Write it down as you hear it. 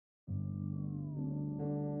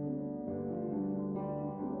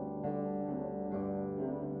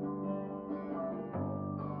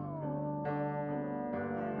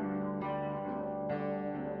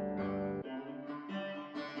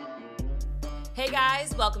Hey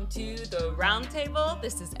guys, welcome to the Roundtable.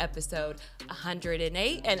 This is episode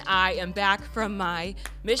 108, and I am back from my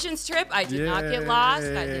missions trip. I did not get lost.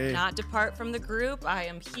 I did not depart from the group. I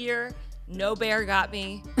am here. No bear got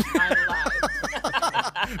me. I'm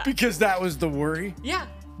alive. Because that was the worry? Yeah.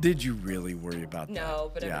 Did you really worry about that? No,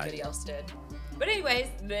 but everybody else did. But anyways,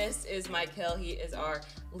 this is Mike Hill. He is our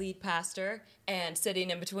lead pastor. And sitting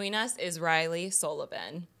in between us is Riley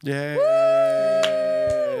Sullivan. Yay!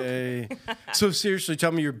 So seriously,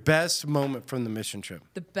 tell me your best moment from the mission trip.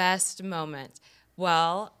 The best moment.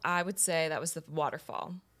 Well, I would say that was the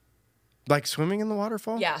waterfall. Like swimming in the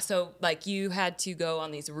waterfall? Yeah, so like you had to go on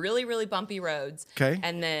these really, really bumpy roads. Okay.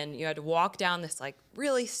 And then you had to walk down this like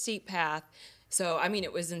really steep path. So, I mean,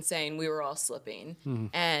 it was insane. We were all slipping. Mm-hmm.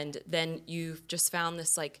 And then you just found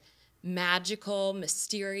this like magical,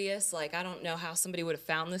 mysterious, like I don't know how somebody would have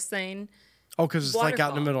found this thing. Oh, because it's waterfall. like out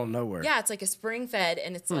in the middle of nowhere. Yeah, it's like a spring fed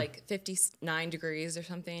and it's like 59 degrees or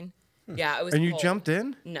something. Yeah, it was And you cold. jumped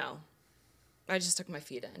in? No. I just took my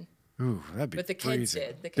feet in. Ooh, that'd be But the freezing. kids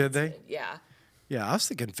did. The kids Did they? did. Yeah. Yeah, I was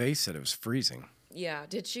thinking Faye said it was freezing. Yeah.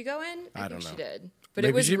 Did she go in? I don't think know. She did. But Maybe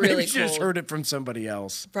it was she, really maybe she cold. just heard it from somebody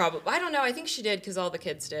else. Probably. I don't know. I think she did because all the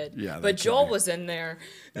kids did. Yeah, but that Joel could be. was in there.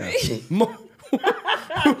 Yeah.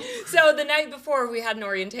 So the night before we had an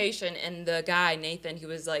orientation and the guy, Nathan, he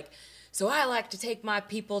was like, so I like to take my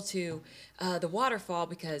people to the waterfall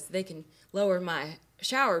because they can lower my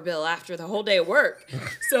shower bill after the whole day of work.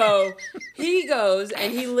 So he goes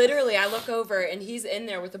and he literally, I look over and he's in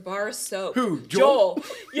there with a bar of soap. Who? Joel.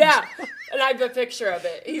 Yeah. And I have a picture of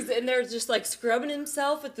it. He's in there just like scrubbing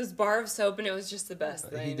himself with this bar of soap, and it was just the best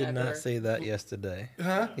thing He did ever. not say that yesterday.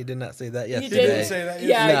 Huh? He did not say that He yesterday. didn't say that Yeah,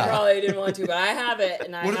 yesterday? he probably didn't want to, but I have it,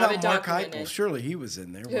 and I What have about it Mark documented. Heipel? Surely he was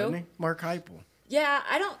in there, Who? wasn't he? Mark Heipel. Yeah,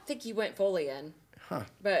 I don't think he went fully in, Huh.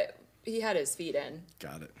 but he had his feet in.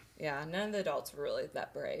 Got it. Yeah, none of the adults were really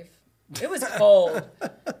that brave. It was cold. All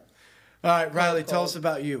right, Riley, tell cold. us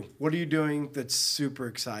about you. What are you doing that's super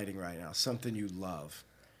exciting right now? Something you love.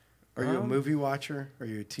 Are you a movie watcher? Are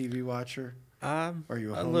you a TV watcher? Are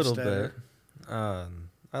you a little homesteader? bit.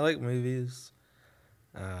 I like movies.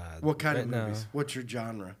 What kind right of movies? What's your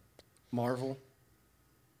genre? Marvel?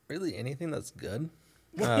 Really, anything that's good.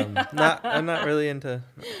 I'm not really into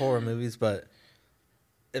horror movies, but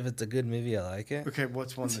if it's a good movie, I like it. Okay,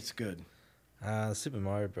 what's one that's good? Super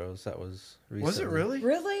Mario Bros. That was recently. Was it really?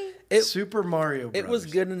 Really? Super Mario Bros. It was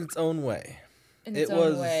good in its own way. In its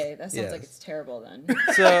own way. That sounds like it's terrible then.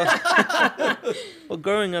 So, well,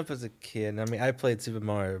 growing up as a kid, I mean, I played Super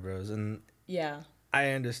Mario Bros. And Yeah. I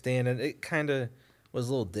understand it. It kind of was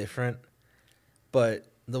a little different, but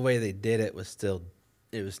the way they did it was still,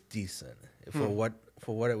 it was decent for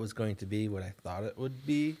what it was going to be. What I thought it would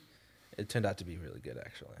be, it turned out to be really good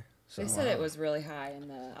actually. So They said it was really high in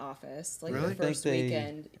the office, like Really? the first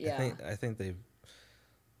weekend. Yeah. I think they.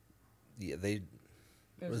 Yeah, they.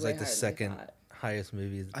 It was way like the higher than they second thought. highest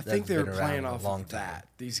movie. I think they were been around playing in a off long of time. that.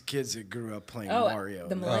 These kids that grew up playing Oh, Mario.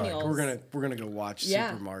 the millennials. We're gonna go watch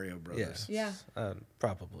Yeah. Super Mario Bros. Yeah.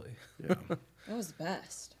 Probably. Yeah. That was the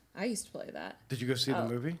best. I used to play that. Did you go see the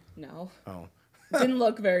movie? No. Oh. Didn't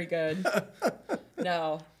look very good.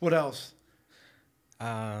 No. What else?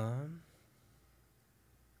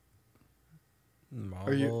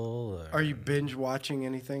 Marvel. Are you binge watching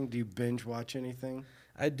anything? Do you binge watch anything?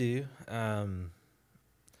 I do.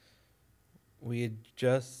 We had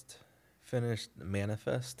just finished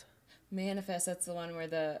Manifest. Manifest, that's the one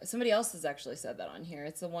where somebody else has actually said that on here.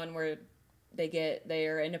 It's the one where they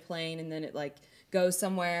are in a plane and then it like goes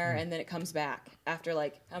somewhere and then it comes back after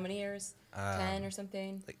like how many years? 10 or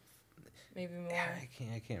something? like- maybe more.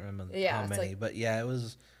 I can't remember Yeah, how it's many, like- but yeah, it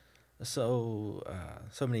was so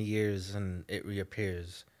many years and it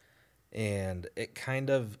reappears, and it kind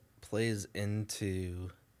of plays into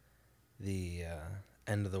the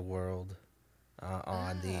end of the world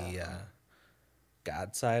on the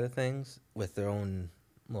God side of things with their own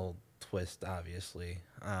little twist, obviously.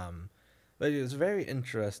 But it was very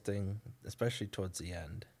interesting, especially towards the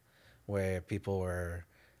end, where people were.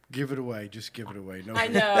 Give it away. Just give it away. No. I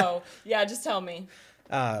know. Yeah, just tell me.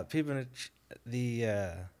 People,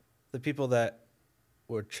 the people that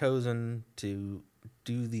were chosen to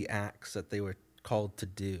do the acts that they were called to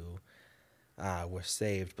do were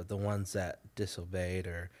saved, but the ones that disobeyed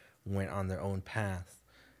or went on their own path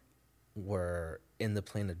were in the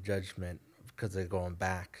plane of judgment because they're going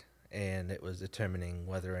back, and it was determining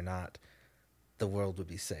whether or not the world would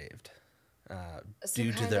be saved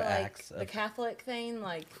due to kinda their like acts. the Catholic thing,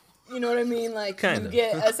 like, you know what I mean? Like, Kind you of.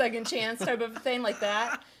 get a second chance type of thing, like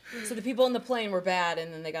that. So the people in the plane were bad,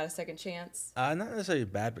 and then they got a second chance. Not necessarily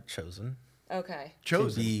bad, but chosen. Okay.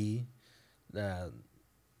 Chosen. To be uh,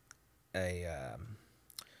 a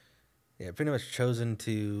yeah, pretty much chosen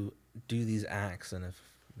to do these acts, and if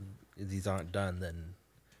these aren't done, then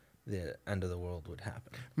the end of the world would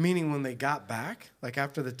happen. Meaning when they got back, like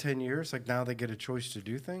after the 10 years, like now they get a choice to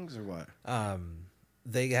do things or what?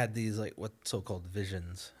 They had these like what so-called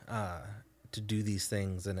visions to do these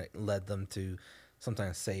things, and it led them to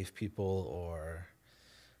sometimes save people or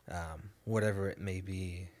whatever it may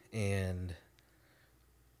be. And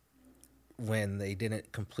when they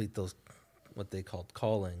didn't complete those, what they called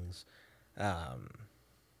callings,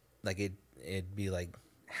 like it'd be like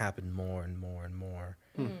happen more and more and more,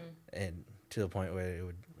 and to the point where it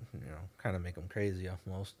would, kind of make them crazy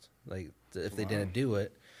almost, like if they didn't do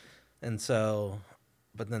it. And so,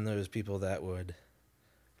 but then there's people that would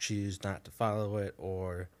choose not to follow it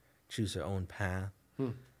or choose their own path.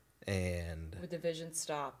 And Would the vision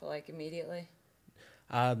stop like immediately?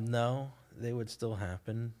 no, they would still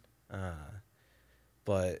happen,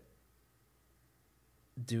 but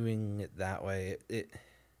doing it that way, it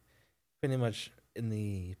pretty much in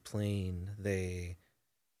the plane, the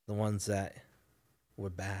ones that were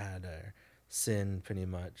bad or sin pretty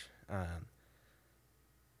much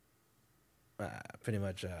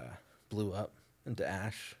blew up into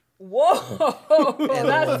ash. Whoa,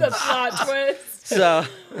 that's a plot twist. So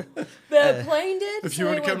The plane did. If So you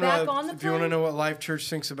they want to went come back to, on the if you want to plane? know what Life Church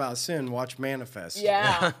thinks about sin, watch Manifest.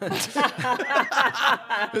 Yeah.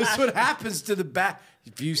 This is what happens to the back.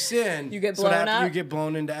 If you sin, You get that's what blown up? You get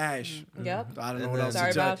blown into ash. Yep. I don't know And what then- else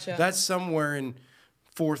Sorry to tell about you. ya. That's somewhere in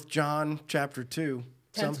 4th John chapter 2.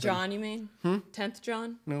 10th something. John, you mean? 10th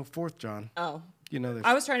John? No, 4th John. Oh. You know there's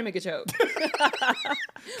I was trying to make a joke.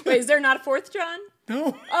 Wait, is there not a 4th John?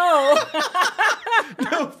 no, Oh,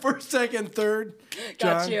 no, 1st, 2nd, 3rd.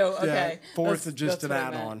 got John. you. Okay. Yeah, 4th That's- is just that's an what I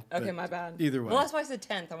meant. add-on. Okay, but my bad. Either way. Well, that's why I said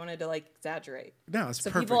 10th. I wanted to like exaggerate. No, it's So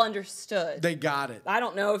perfect. people understood. They got it. I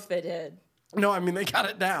don't know if they did. No, I mean they got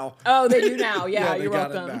it now. Oh, they do now. Yeah, they you're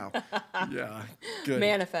got welcome. it now. Yeah, good.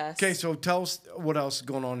 Manifest. Okay, so tell us what else is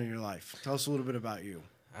going on in your life. Tell us a little bit about you.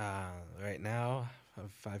 right now, I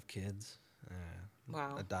have 5 kids.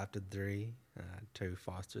 Wow. Adopted 3, 2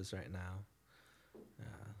 fosters right now.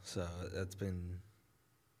 So that's been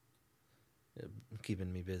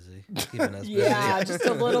keeping me busy, keeping us Yeah, busy. just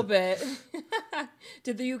a little bit.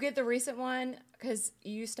 Did you get the recent one? Because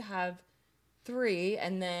you used to have 3,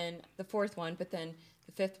 and then the 4th one, but then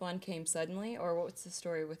the 5th one came suddenly, or what's the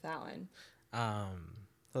story with that one?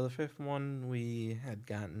 So the 5th one we had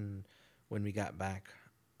gotten when we got back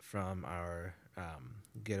from our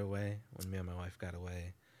getaway, when me and my wife got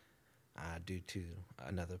away, due to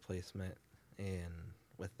another placement. And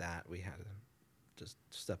with that, we had to just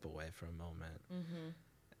step away for a moment.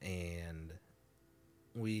 And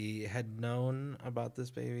we had known about this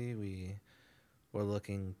baby. We were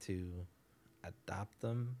looking to adopt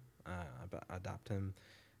him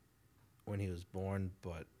when he was born,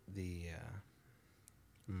 but the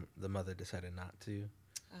mother decided not to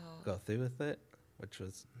go through with it, which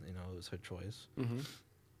was, it was her choice.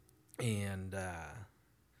 And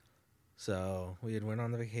so we had went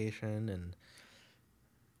on the vacation, and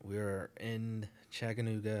we were in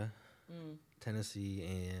Chattanooga, Tennessee,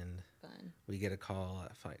 and Fun. we get a call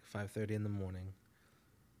at 5:30 in the morning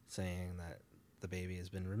saying that the baby has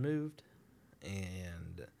been removed,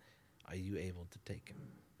 and are you able to take him?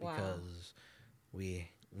 Wow. Because we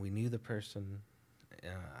knew the person.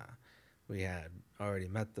 We had already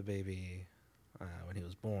met the baby when he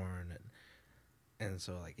was born, and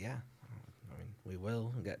so yeah, I mean we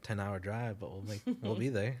will. We got a 10-hour drive, but we'll be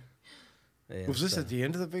there. And Was this at the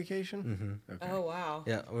end of the vacation? Mm-hmm. Okay. Oh, wow.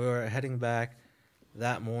 Yeah, we were heading back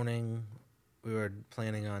that morning. We were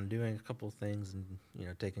planning on doing a couple things and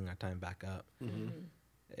taking our time back up.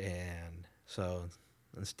 And so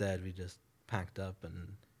instead we just packed up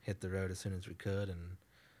and hit the road as soon as we could and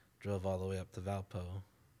drove all the way up to Valpo.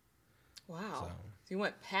 Wow. So you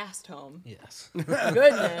went past home. Yes.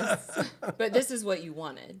 Goodness. But this is what you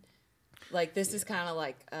wanted. Like, this is kind of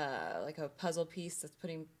like a puzzle piece that's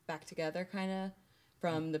putting back together kind of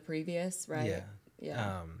from the previous, right? Yeah.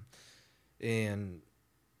 Yeah. And,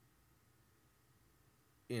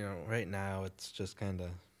 right now it's just kind of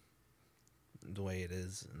the way it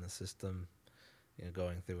is in the system,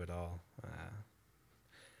 going through it all.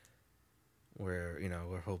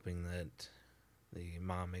 We're hoping that the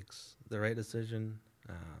mom makes the right decision,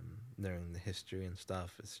 knowing the history and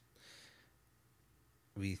stuff.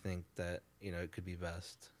 We think that, it could be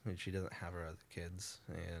best. I mean, she doesn't have her other kids.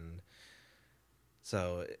 And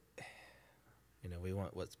so, we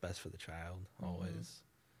want what's best for the child always.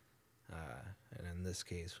 And in this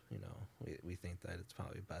case, we think that it's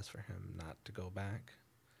probably best for him not to go back.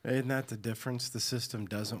 Isn't that the difference? The system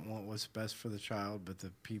doesn't want what's best for the child, but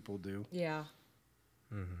the people do. Yeah.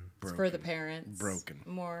 Mm-hmm. It's for the parents. Broken.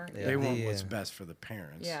 More. Yeah, They want what's best for the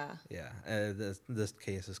parents. Yeah. Yeah. This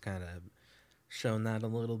case has kind of shown that a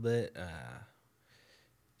little bit,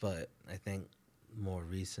 but I think more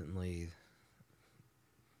recently,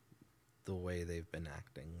 the way they've been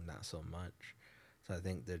acting, not so much. So I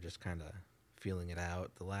think they're just kind of feeling it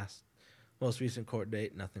out. The most recent court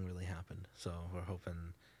date, nothing really happened. So we're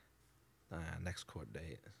hoping next court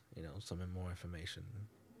date, some more information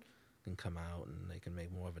can come out and they can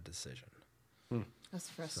make more of a decision. That's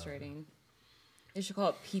frustrating. They should call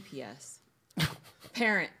it PPS.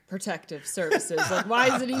 Parent Protective Services. Like,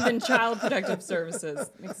 why is it even Child Protective Services?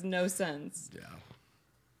 Makes no sense. Yeah.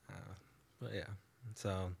 But yeah,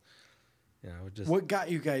 so just What got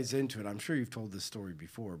you guys into it? I'm sure you've told this story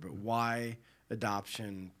before, but why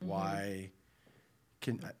adoption? Why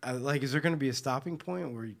is there going to be a stopping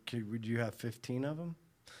point where would you have 15 of them?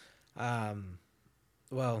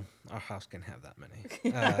 Well, our house can have that many.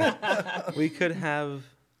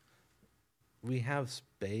 We have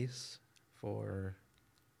space for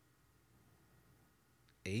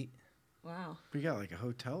 8. Wow. We got like a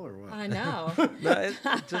hotel or what? I know. No,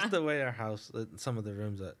 it's just the way our house, some of the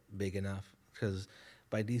rooms are big enough, because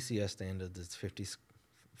by DCS standards, it's 50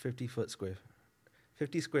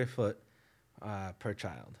 square foot per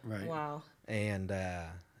child. Right. Wow. And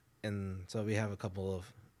so we have a couple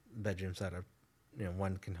of bedrooms that are,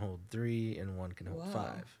 one can hold 3 and one can hold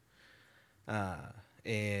 5.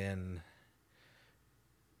 And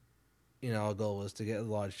our goal was to get a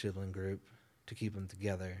large sibling group to keep them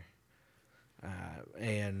together.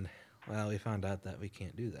 And we found out that we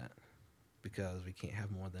can't do that because we can't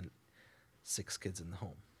have more than 6 kids in the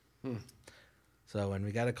home. So when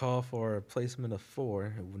we got a call for a placement of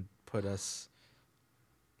 4, it would put us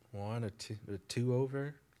 1 or 2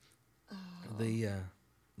 over the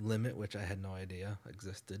limit, which I had no idea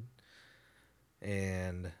existed.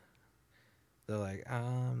 And they're like,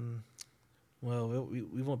 well,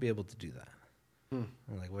 we won't be able to do that.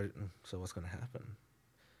 I'm like, what? So what's going to happen?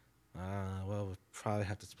 Well, we'll probably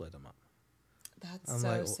have to split them up. That's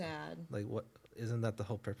so sad. Like, what? Isn't that the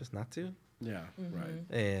whole purpose, not to? Yeah, right.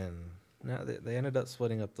 And no, they ended up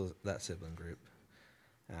splitting up that sibling group,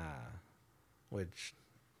 which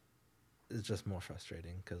is just more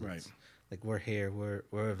frustrating because it's like we're here,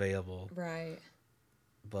 we're available, right?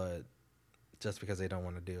 But just because they don't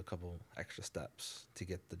want to do a couple extra steps to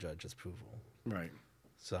get the judge's approval, right?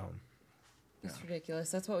 So it's ridiculous.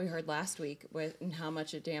 That's what we heard last week and how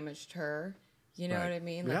much it damaged her. You know what I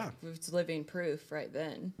mean? Like, it's living proof right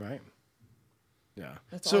then. Right. Yeah.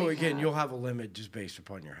 That's so all again, you'll have a limit just based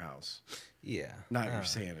upon your house. Yeah. Not your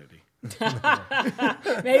sanity.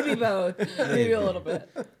 Maybe both. Maybe a little bit.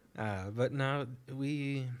 But no,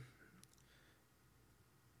 we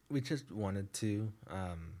just wanted to.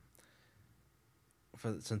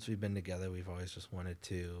 Since we've been together, we've always just wanted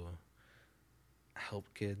to help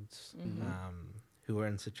kids who are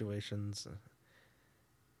in situations.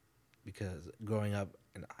 Because growing up,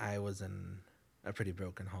 and I was in a pretty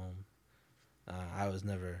broken home. I was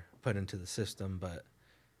never put into the system, but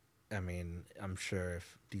I mean, I'm sure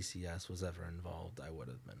if DCS was ever involved, I would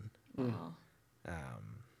have been. Wow.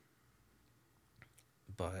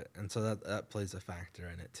 And so that plays a factor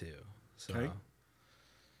in it too. So,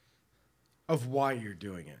 of why you're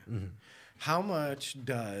doing it. How much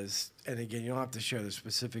does, and again, you don't have to share the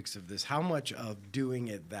specifics of this, how much of doing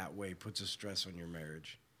it that way puts a stress on your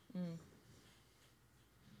marriage?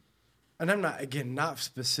 And I'm not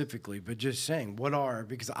specifically, but just saying,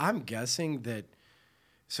 because I'm guessing that,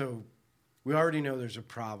 so we already know there's a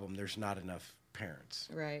problem. There's not enough parents.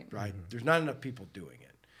 Right. There's not enough people doing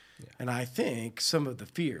it. Yeah. And I think some of the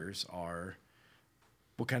fears are,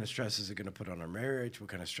 what kind of stress is it going to put on our marriage? What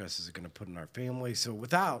kind of stress is it going to put on our family? So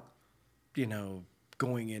without,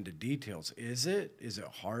 going into details, is it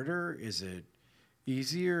harder? Is it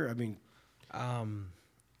easier? I mean,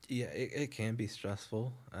 yeah, it can be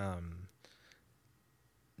stressful,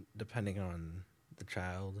 depending on the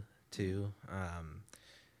child too.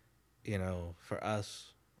 For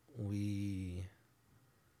us, we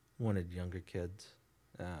wanted younger kids,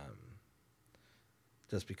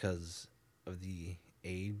 just because of the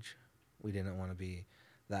age. We didn't want to be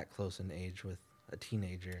that close in age with a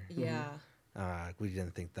teenager. Yeah. We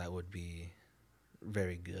didn't think that would be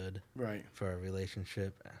very good for a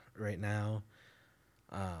relationship right now.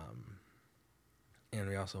 And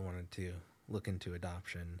we also wanted to look into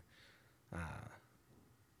adoption.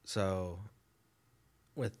 So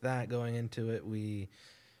with that going into it, we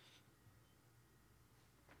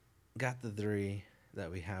got the 3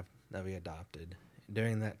 that we adopted.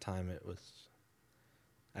 during that time,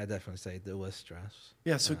 I definitely say there was stress.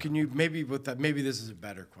 Yeah, so can you maybe with that, maybe this is a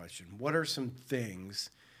better question. What are some things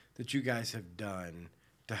that you guys have done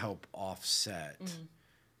to help offset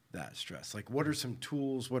that stress? Like, what are some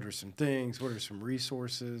tools? What are some things? What are some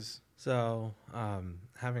resources? So,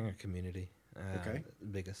 having a community, Okay. the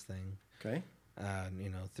biggest thing. Okay.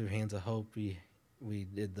 Through Hands of Hope, we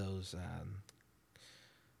did those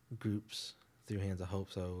groups through Hands of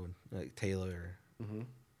Hope. So, like Taylor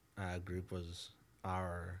group was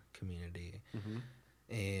our community,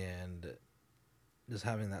 and just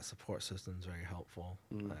having that support system is very helpful.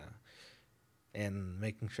 And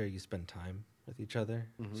making sure you spend time with each other.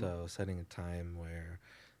 So setting a time where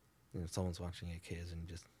someone's watching your kids and you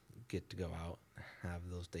just get to go out, have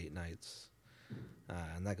those date nights,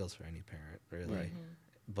 and that goes for any parent, really. Right.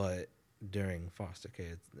 But during foster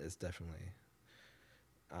care, it's definitely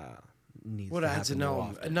needs. What to adds happen more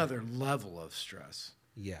often. another level of stress?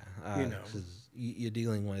 Yeah, 'cause you're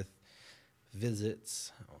dealing with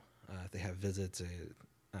visits. If they have visits,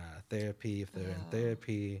 therapy, if they're in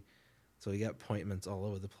therapy. So you got appointments all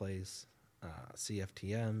over the place,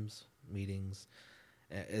 CFTMs, meetings.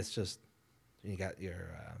 It's just, you got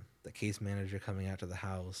the case manager coming out to the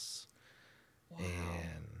house. Wow.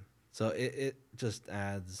 And so it just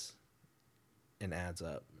adds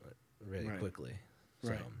up really quickly.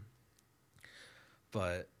 So, Right.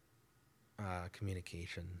 But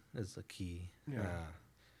communication is the key. Yeah.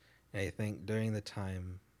 And I think during the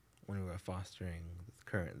time when we were fostering the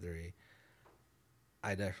current 3,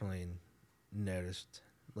 I definitely noticed,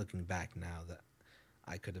 looking back now, that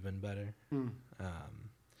I could have been better.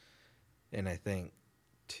 And I think,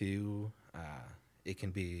 too, it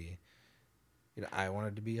can be, I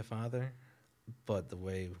wanted to be a father, but the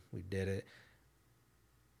way we did it,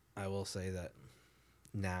 I will say that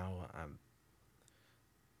now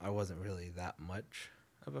I wasn't really that much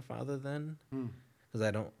of a father then, because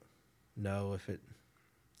I don't know if it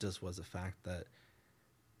just was the fact that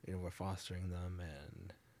we're fostering them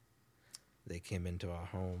and they came into our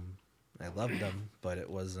home. I loved them, but it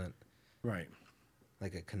wasn't Right.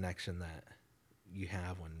 like a connection that you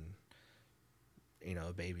have when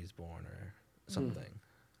a baby's born or something.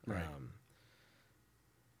 Right.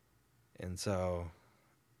 And so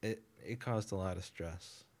it caused a lot of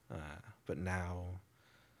stress, but now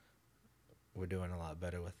we're doing a lot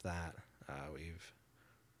better with that. We've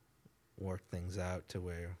worked things out to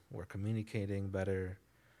where we're communicating better,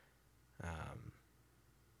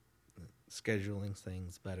 scheduling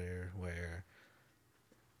things better, where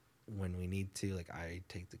when we need to, like, I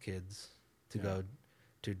take the kids to go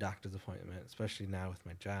to a doctor's appointment, especially now with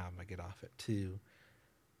my job. I get off at 2,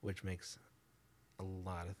 which makes a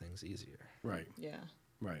lot of things easier. Right. Yeah.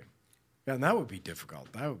 Right. Yeah, and that would be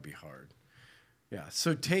difficult. That would be hard. Yeah.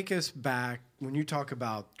 So take us back when you talk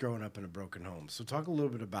about growing up in a broken home. So talk a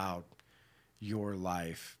little bit about your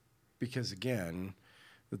life, because again,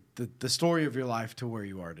 the story of your life to where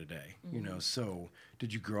you are today. So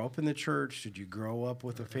did you grow up in the church? Did you grow up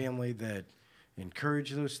with a family that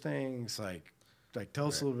encouraged those things? Like tell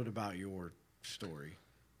us a little bit about your story.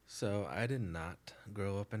 So I did not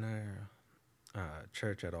grow up in a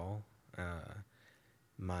church at all.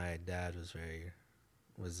 My dad was very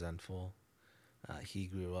resentful. He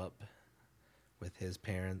grew up with his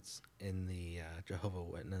parents in the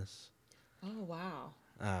Jehovah's Witness. Oh, wow.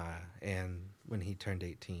 And when he turned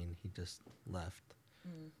 18, he just left.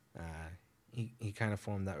 He kind of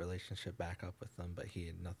formed that relationship back up with them, but he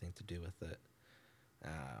had nothing to do with it.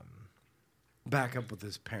 Back up with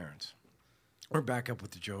his parents, or back up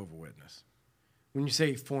with the Jehovah's Witness? When you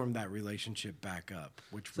say form that relationship back up,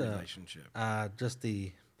 which relationship? Just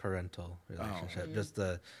the parental relationship, just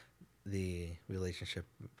the relationship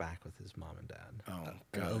back with his mom and dad. Oh,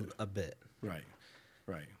 got it. A bit. Right.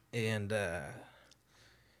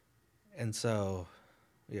 And so,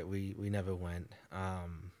 yeah, we never went.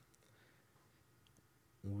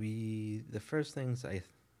 The first things that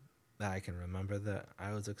I can remember that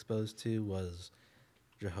I was exposed to was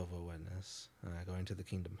Jehovah's Witness, going to the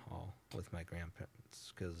Kingdom Hall with my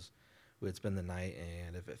grandparents, because we'd spend the night,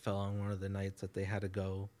 and if it fell on one of the nights that they had to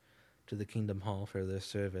go to the Kingdom Hall for their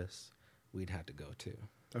service, we'd have to go too.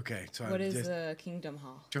 Okay, so What is the Kingdom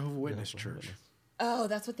Hall? Jehovah's Witness Jehovah's Church? Witness. Oh,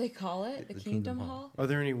 that's what they call it? The Kingdom Hall? Are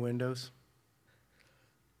there any windows?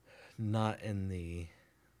 Not in the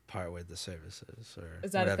part where the service is, or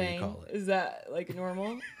Is that a whatever you thing? call it. Is that like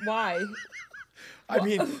normal? Why? I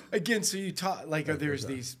mean, again, so you talk there's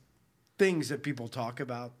these things that people talk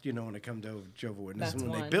about, when it comes to Jehovah's Witness, That's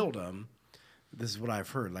and when they one. build them, this is what I've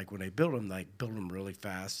heard. Like when they build them really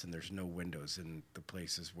fast, and there's no windows in the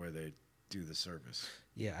places where they do the service.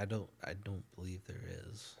 Yeah, I don't believe there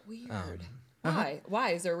is. Weird. Why?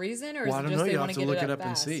 Why? Is there a reason, or is Well, I it don't just know. they You want have to to get look it it up up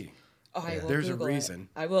and fast? see. Oh, I will There's a Google reason.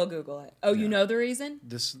 it. I will Google it. Oh, you Yeah. know the reason?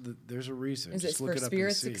 There's a reason. Is Just it look for it up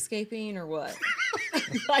spirits and see. escaping or what?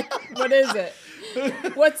 Like, what is it?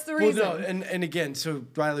 What's the reason? Well, no, and again, so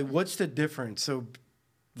Riley, what's the difference? So,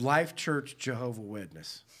 Life Church Jehovah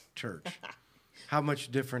Witness Church, how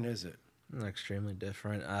much different is it? Extremely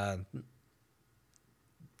different.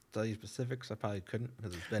 Tell you specifics, I probably couldn't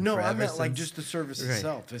because it's been No, I forever meant like since- just the service Right.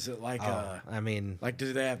 itself. Is it like I mean, like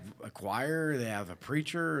do they have a choir? They have a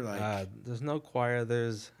preacher? Like there's no choir.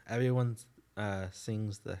 There's everyone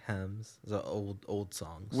sings the hymns, the old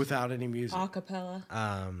songs. without any music? Acapella.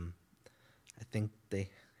 I think they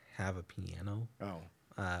have a piano. Oh,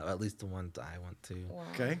 At least the ones I went to. Wow.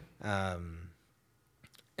 okay.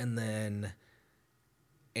 And then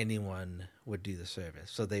anyone would do the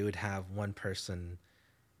service. So they would have one person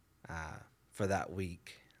for that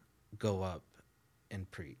week go up and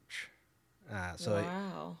preach.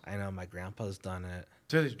 Wow. I know my grandpa's done it.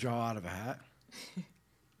 So they draw out of a hat?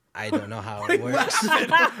 I don't know how it works.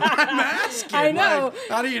 I'm asking. I know. Like,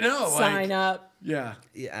 how do you know? Sign up. Yeah.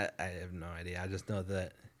 Yeah, I have no idea. I just know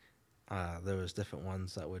that there was different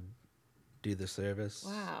ones that would do the service.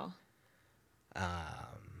 Wow.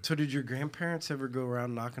 So did your grandparents ever go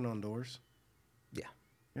around knocking on doors? Yeah.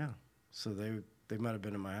 Yeah. So they might have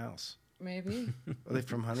been in my house. Maybe. Are they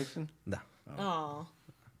from Huntington? No. Oh.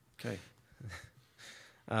 Okay.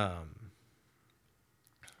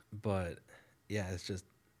 But yeah, it's just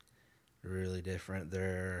really different.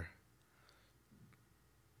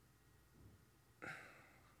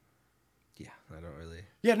 Yeah, I don't really.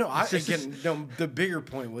 Yeah, no, the bigger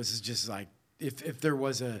point was is just like if there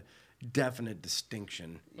was a definite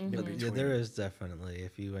distinction in between. Yeah, there is definitely.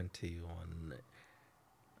 If you went to one,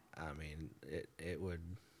 I mean, it would.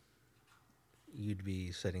 You'd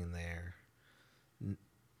be sitting there,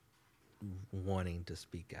 wanting to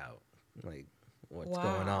speak out, like what's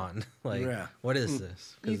going Wow. on, like Yeah. what is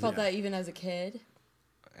this? You 'Cause felt that even as a kid?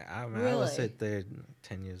 I mean, I Really? would sit there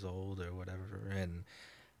 10 years old or whatever, and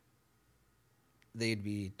they'd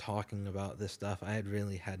be talking about this stuff. I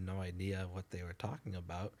really had no idea what they were talking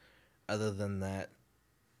about, other than that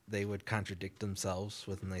they would contradict themselves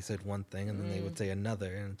when they said one thing and then they would say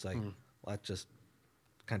another, and it's like, well, that just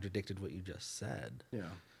contradicted what you just said.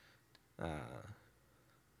 Yeah.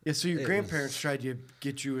 Yeah, so your it grandparents was- tried to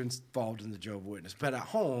get you involved in the Jehovah's Witness, but at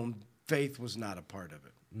home, faith was not a part of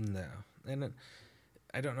it. No, and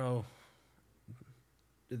I don't know.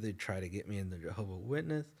 Did they try to get me in the Jehovah's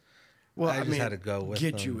Witness? Well, I I just mean, had to go with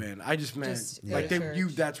get them. you in. I just meant Just go like to they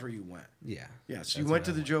church. that's where you went. Yeah. Yeah, so that's you where went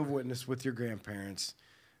to I the Jehovah's Witness with your grandparents,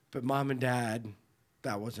 but mom and dad,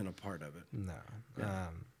 that wasn't a part of it. No. Yeah.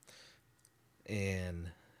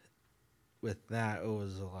 And with that, it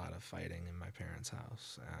was a lot of fighting in my parents'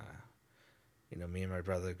 house. Me and my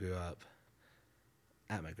brother grew up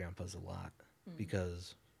at my grandpa's a lot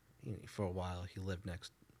because for a while he lived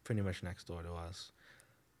pretty much next door to us.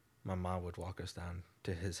 My mom would walk us down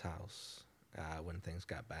to his house when things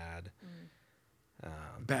got bad.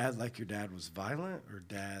 Bad, like your dad was violent, or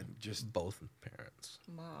dad just Both parents.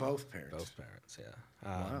 Wow. both parents. Both parents, yeah.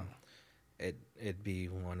 Wow. It'd be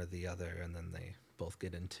one or the other, and then they both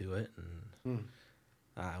get into it, and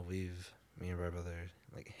me and my brother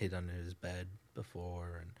like hid under his bed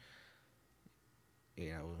before,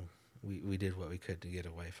 and we did what we could to get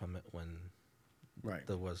away from it when Right.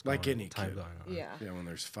 there was Like any time kid. going on. Yeah. Yeah, when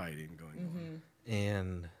there's fighting going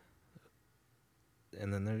on.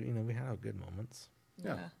 And then there, we had good moments.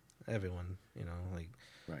 Yeah. Everyone, like.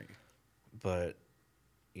 Right. But,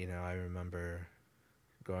 I remember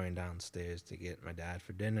going downstairs to get my dad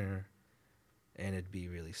for dinner, and it'd be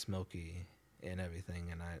really smoky and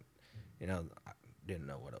everything, and I didn't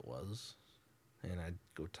know what it was. And I'd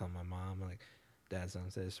go tell my mom, like, Dad's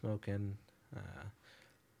downstairs smoking,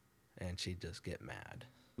 and she'd just get mad.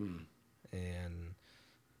 And,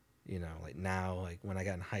 like now, like when I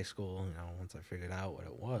got in high school, once I figured out what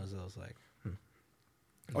it was, I was like,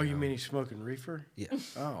 Oh, you mean he's smoking reefer? yeah.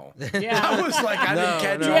 Oh. Yeah. I was like, I didn't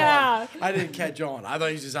catch on. Yeah. I didn't catch on. I thought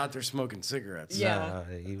he was just out there smoking cigarettes. Yeah.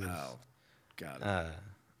 No, he was. Oh, got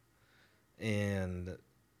it.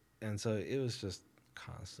 And so it was just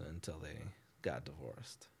constant until they got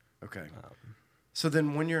divorced. Okay. So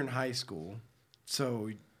then when you're in high school,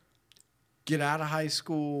 so get out of high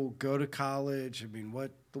school, go to college. I mean,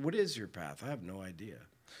 what is your path? I have no idea.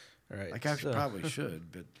 All right. Like I probably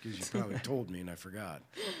should, but because you probably told me and I forgot.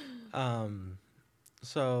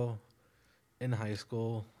 So in high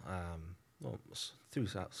school,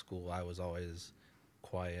 throughout school, I was always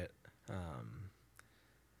quiet.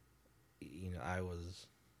 I was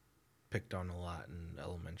picked on a lot in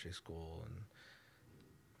elementary school,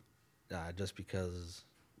 and just because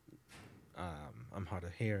I'm hard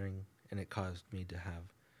of hearing, and it caused me to have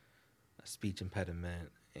a speech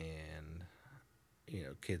impediment, and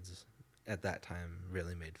kids at that time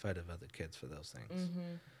really made fun of other kids for those things.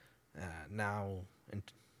 Now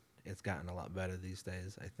it's gotten a lot better these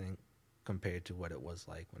days, I think, compared to what it was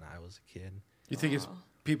like when I was a kid. You think it's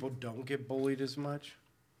people don't get bullied as much?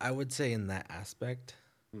 I would say in that aspect,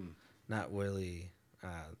 not really.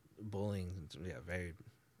 Bullying, very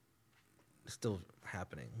still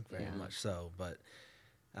happening, very much so. But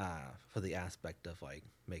for the aspect of like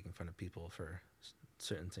making fun of people for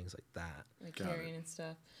certain things like that, like carrying and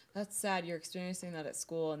stuff. That's sad. You're experiencing that at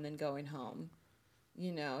school and then going home.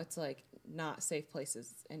 It's like not safe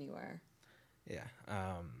places anywhere. Yeah.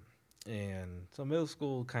 And so middle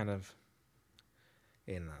school kind of,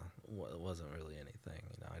 wasn't really anything.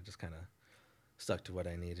 I just kind of stuck to what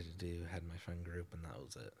I needed to do, had my friend group, and that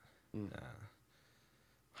was it.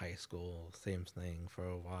 High school, same thing for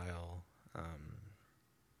a while.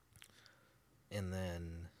 And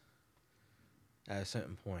then at a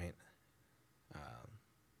certain point,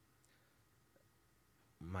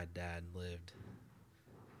 my dad lived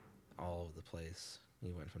all over the place.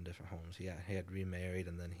 He went from different homes. He had remarried,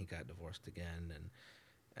 and then he got divorced again, and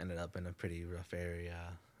ended up in a pretty rough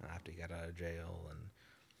area after he got out of jail.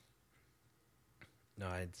 And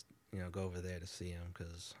I'd go over there to see him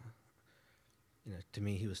because, to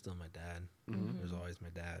me he was still my dad. He was always my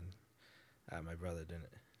dad. My brother didn't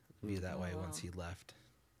view that way. Once he left,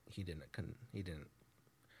 he didn't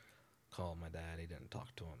call my dad. He didn't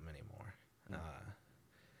talk to him anymore.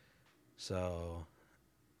 So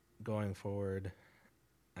going forward,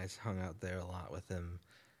 I hung out there a lot with him,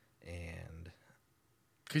 and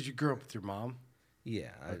because you grew up with your mom.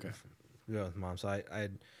 Yeah, okay. I grew up with mom, so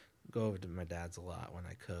I'd go over to my dad's a lot when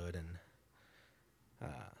I could, and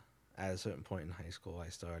at a certain point in high school, I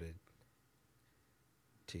started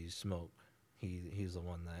to smoke. He's the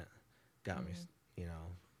one that got me,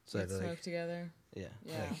 So smoke together. Yeah,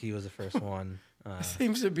 like he was the first one.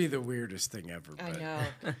 Seems to be the weirdest thing ever. I know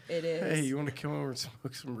it is. Hey, you want to come over and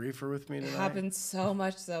smoke some reefer with me tonight? It happens so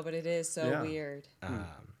much so, but it is so weird.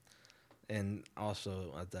 And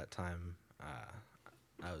also at that time,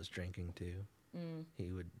 I was drinking too.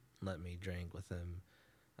 He would let me drink with him.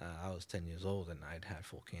 I was 10 years old, and I'd had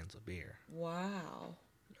full cans of beer. Wow.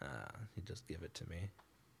 He'd just give it to me.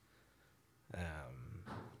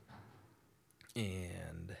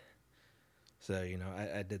 And so,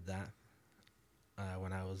 I did that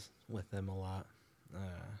when I was with him a lot.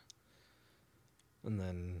 And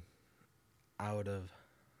then out of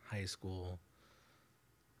high school,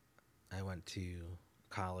 I went to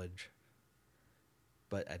college,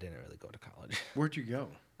 but I didn't really go to college. Where'd you go?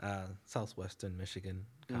 Southwestern Michigan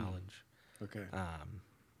College. Okay.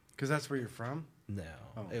 Because that's where you're from? No,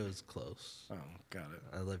 it was close. Oh, got it.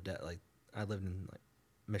 I lived in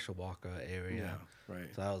Mishawaka area. Yeah,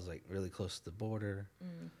 right. So I was really close to the border.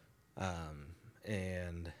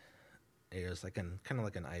 And it was kind of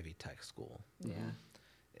like an Ivy Tech school. Yeah.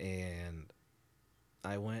 And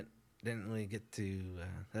I didn't really get to,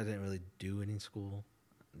 I didn't really do any school.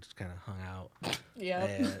 Just kind of hung out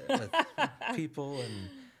with people and,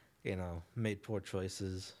 made poor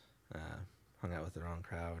choices, hung out with the wrong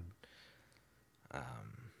crowd.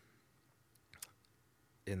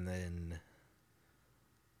 And then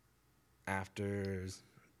after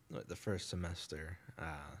the first semester,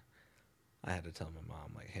 I had to tell my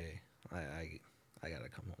mom, hey, I got to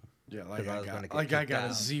come home. Yeah, I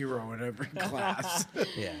got a 0 in every class.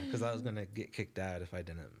 Yeah, because I was going to get kicked out if I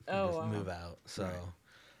didn't move out. So,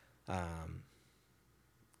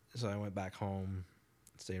 so I went back home,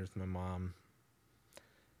 stayed with my mom.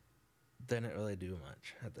 Didn't really do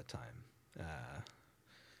much at the time.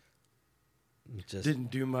 Just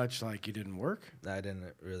didn't do much, like you didn't work? I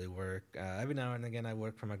didn't really work. Every now and again, I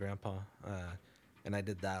worked for my grandpa, and I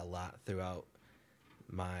did that a lot throughout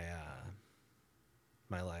my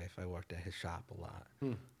my life. I worked at his shop a lot.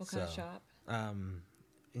 What kind of shop?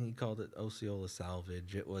 He called it Osceola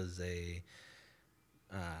Salvage. It was a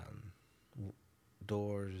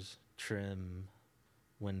doors, trim,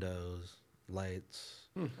 windows, lights.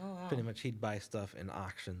 Oh, wow. Pretty much, he'd buy stuff in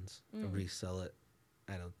auctions and resell it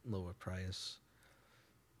at a lower price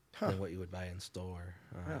than what you would buy in store.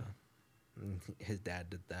 His dad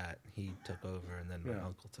did that. He took over, and then my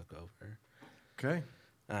uncle took over. Okay.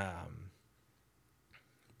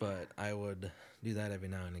 But I would do that every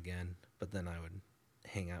now and again. But then I would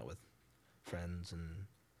hang out with friends and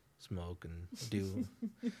smoke and do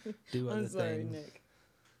other I'm sorry, things. Nick.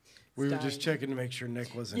 We were dying. just checking to make sure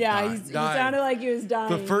Nick wasn't Yeah, dying. he sounded like he was dying.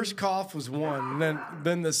 The first cough was one, and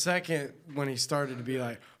then the second when he started to be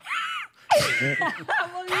like, Well, he's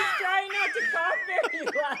trying not to cough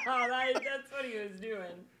very loud. That's what he was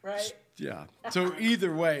doing, right? yeah. So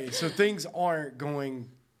either way, so things aren't going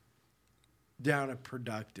down a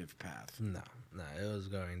productive path. No, it was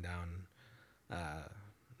going down a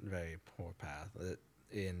very poor path.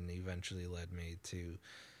 And eventually led me to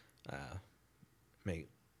make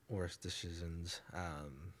worse decisions.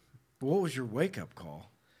 What was your wake up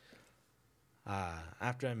call?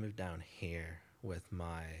 After I moved down here with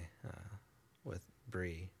with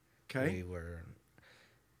Bree, Okay.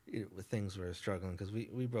 things were struggling because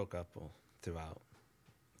we broke up throughout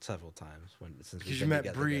several times since Because we've you been met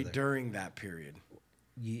together Bree together. during that period.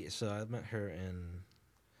 Yeah, so I met her in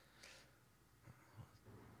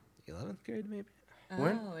 11th grade, maybe.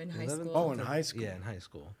 When? Oh, in high 11th? school. Oh, in high school. Yeah, in high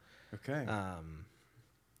school. Okay.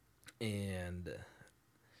 And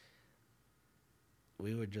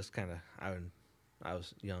we would just kind of I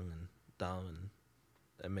was young and dumb and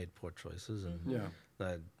I made poor choices and Yeah.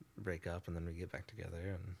 I'd break up and then we'd get back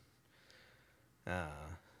together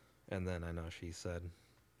and then I know she said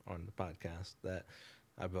on the podcast that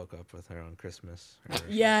I broke up with her on Christmas.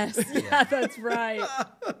 Yes, yeah, that's right.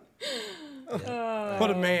 What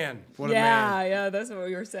a man. What a yeah, man. yeah, that's what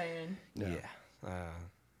we were saying. Yeah.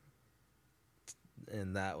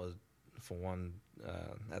 And that was, for one,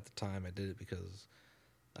 at the time I did it because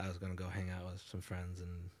I was going to go hang out with some friends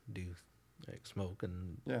and do, like, smoke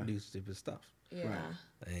and Yeah. do stupid stuff. Yeah.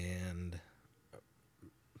 Right. And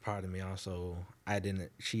part of me also,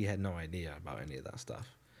 she had no idea about any of that stuff.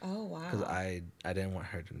 Oh, wow. Because I didn't want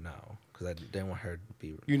her to know. Because I didn't want her to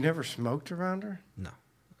be, You never smoked around her? no.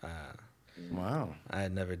 Wow. I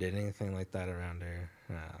never did anything like that around her.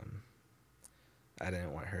 I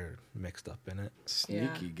didn't want her mixed up in it.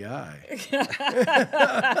 Sneaky guy.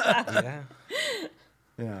 Yeah.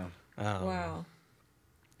 Yeah. Wow.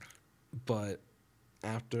 But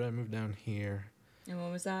after I moved down here, And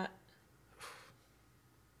when was that?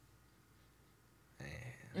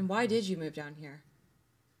 And why did you move down here?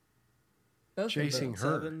 Both of Chasing them.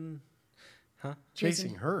 her. 7,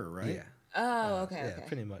 Chasing her, right? Yeah. Oh, okay, Yeah, okay.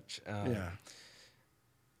 pretty much. Yeah.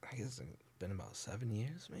 I guess it's been about 7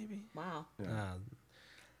 years, maybe. Wow. Yeah.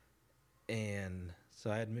 And so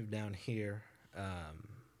I had moved down here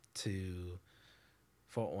to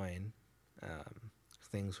Fort Wayne.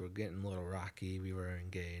 Things were getting a little rocky. We were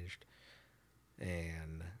engaged.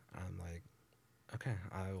 And I'm like, okay,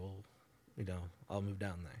 I'll move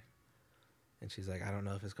down there. And she's like, I don't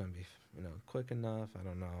know if it's going to be, quick enough. I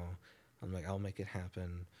don't know. I'm like, I'll make it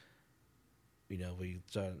happen. We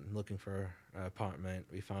started looking for an apartment.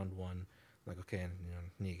 We found one. I'm like, okay, and,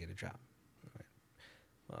 need to get a job. Right.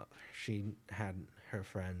 Well, she had her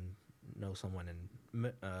friend know someone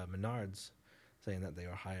in Menards saying that they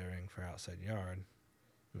were hiring for outside yard.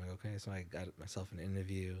 I'm like, okay, so I got myself an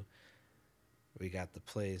interview. We got the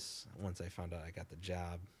place. Once I found out I got the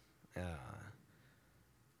job.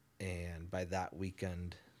 And by that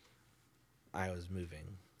weekend, I was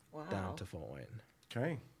moving Wow. down to Fort Wayne.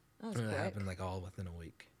 Okay. That was And it quick. happened like all within a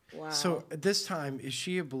week. Wow. So at this time, is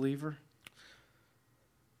she a believer?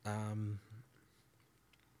 Um,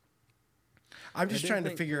 I'm just I trying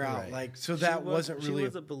didn't to figure out, right. like, so She that wasn't really. She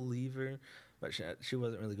was a believer, but she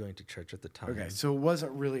wasn't really going to church at the time. Okay, so it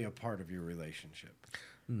wasn't really a part of your relationship.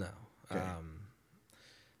 No. Okay.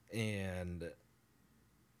 And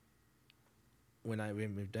when we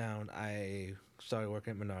moved down, I started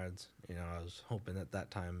working at Menards. I was hoping at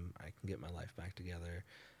that time I can get my life back together,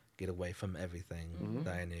 get away from everything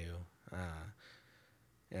that I knew,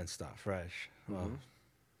 and start fresh. Well,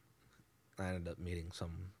 I ended up meeting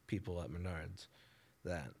some people at Menards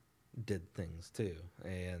that did things too,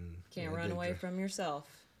 and Can't run away from yourself.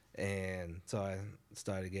 And so I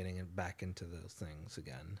started getting back into those things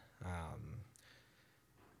again.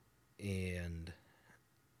 And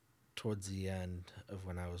towards the end of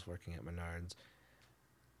when I was working at Menards,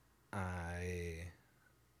 I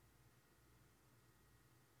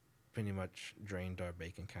pretty much drained our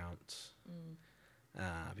bank accounts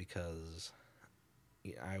because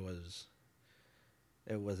it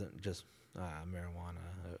wasn't just marijuana.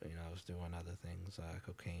 I was doing other things,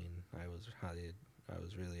 cocaine. I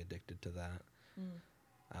was really addicted to that.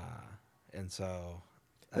 And so.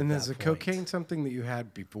 And is the cocaine something that you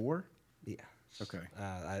had before? Yeah. Okay.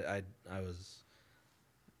 I was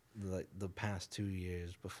like the past 2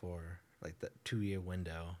 years before, like that 2-year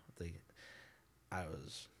window, I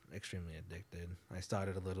was extremely addicted. I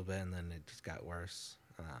started a little bit and then it just got worse.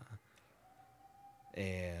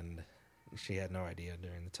 And she had no idea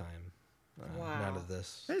during the time. None Wow. of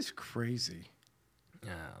this. That's crazy.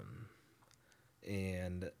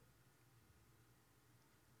 And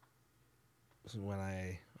so when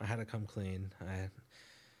I had to come clean, I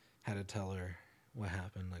had to tell her what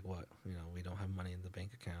happened, like what, we don't have money in the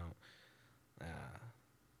bank account.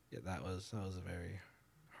 Yeah, that was a very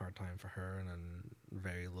hard time for her and a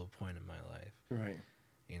very low point in my life. Right.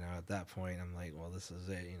 At that point, I'm like, well, this is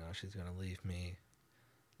it. She's going to leave me.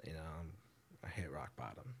 I hit rock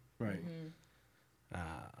bottom. Right.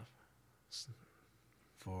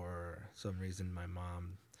 For some reason, my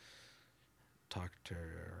mom talked to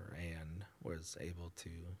her and was able to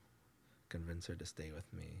convince her to stay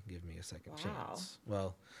with me, give me a second chance.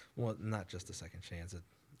 Well, not just a second chance,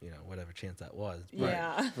 whatever chance that was. But,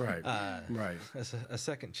 Yeah. Right. Right. a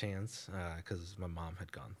second chance, because my mom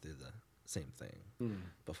had gone through the same thing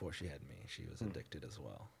before she had me. She was addicted as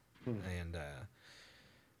well. And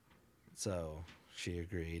so she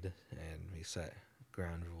agreed, and we set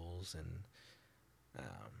ground rules. And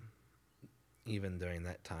even during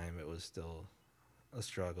that time, it was still a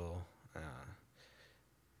struggle.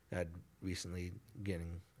 I'd recently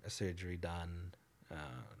getting a surgery done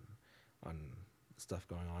on stuff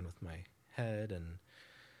going on with my head, and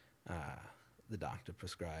the doctor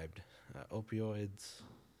prescribed opioids.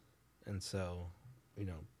 And so,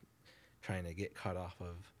 trying to get cut off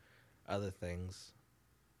of other things,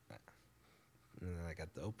 and then I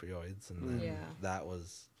got the opioids, and then that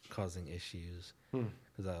was causing issues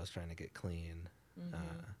because I was trying to get clean.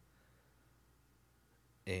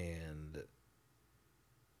 And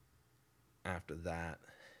after that,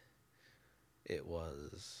 it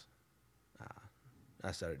was,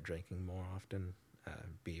 I started drinking more often,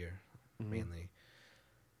 beer mainly.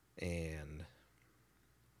 And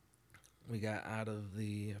we got out of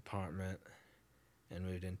the apartment and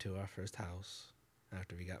moved into our first house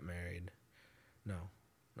after we got married. No,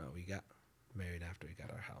 we got married after we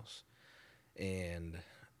got our house. And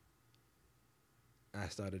I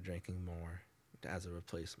started drinking more as a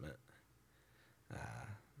replacement.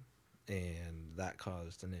 And that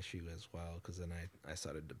caused an issue as well, because then I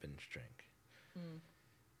started to binge drink.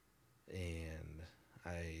 And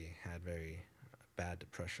I had very bad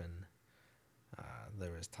depression.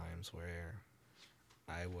 There was times where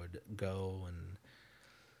I would go and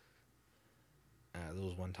there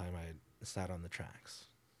was one time I sat on the tracks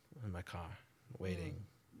in my car waiting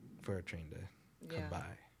for a train to come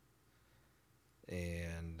by.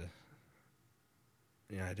 And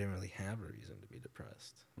I didn't really have a reason to be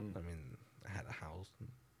depressed. I mean, I had a house and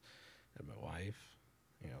had my wife.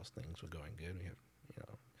 Things were going good. We have,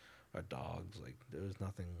 our dogs. Like, there was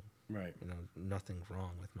nothing, Right. Nothing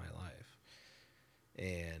wrong with my life.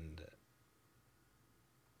 And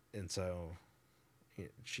so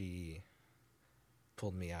she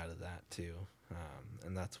pulled me out of that too.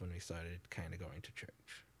 And that's when we started kind of going to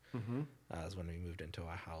church. That's when we moved into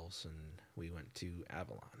our house and we went to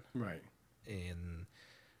Avalon. Right. And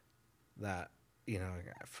that,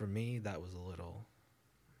 for me, that was a little,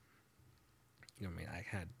 I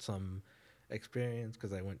had some experience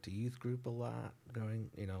because I went to youth group a lot going,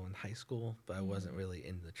 in high school, but I wasn't really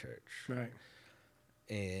in the church. Right.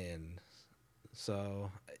 And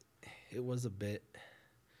so it was a bit,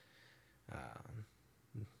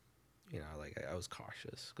 I was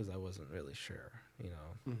cautious because I wasn't really sure,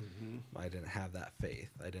 I didn't have that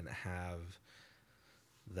faith. I didn't have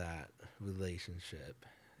that relationship.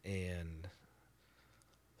 And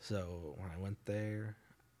so when I went there,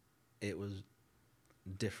 it was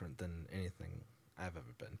different than anything I've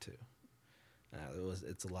ever been to.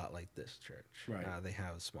 It's a lot like this church. Right. They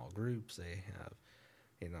have small groups. They have,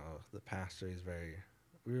 the pastor is very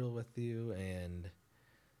real with you, and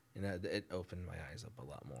it opened my eyes up a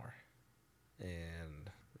lot more, and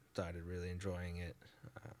started really enjoying it,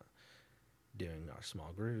 doing our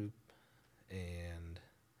small group, and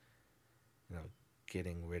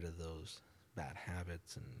getting rid of those bad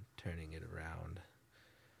habits and turning it around.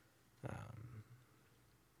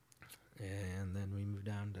 And then we moved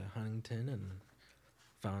down to Huntington and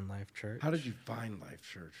found Life Church. How did you find Life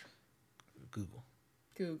Church? Google.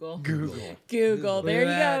 Google. There you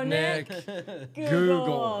go, Nick.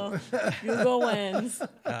 Google. Google wins.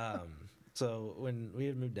 So when we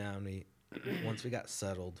had moved down, once we got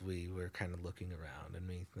settled, we were kind of looking around, and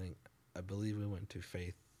I believe we went to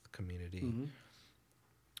Faith Community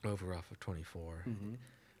over off of 24.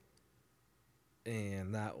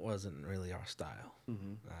 And that wasn't really our style.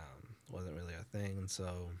 Wasn't really our thing. And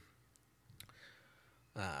so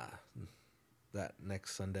that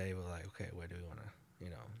next Sunday, we're like, okay, where do we want to,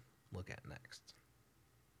 look at next?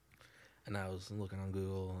 And I was looking on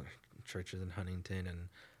Google, churches in Huntington, and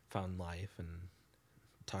found Life, and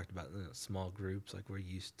talked about small groups like we're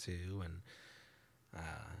used to, and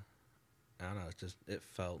I don't know, it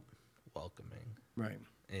felt welcoming. Right.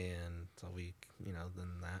 And so we, then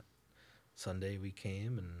that Sunday we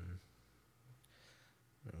came, and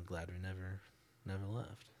I'm glad we never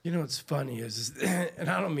left. You know what's funny is, and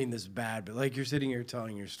I don't mean this bad, but like you're sitting here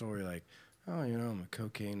telling your story, like, oh, I'm a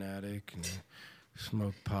cocaine addict and I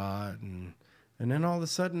smoke pot, and then all of a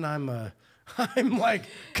sudden I'm like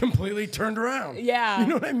completely turned around. Yeah. You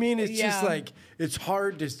know what I mean? It's just Yeah. like, it's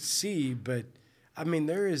hard to see, but I mean,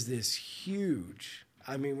 there is this huge,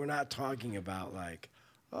 I mean, we're not talking about like,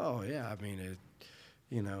 oh yeah, I mean,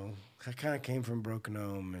 I kind of came from a broken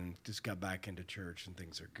home and just got back into church and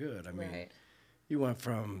things are good. I mean, Right. you went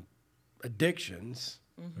from addictions,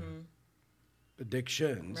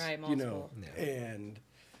 Right, multiple. Yeah. and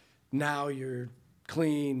now you're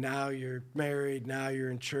clean, now you're married, now you're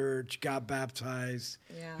in church, got baptized,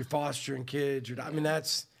 Yeah. you're fostering kids. I mean,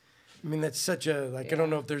 that's such a, like, I don't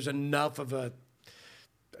know if there's enough of a,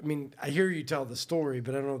 I mean, I hear you tell the story,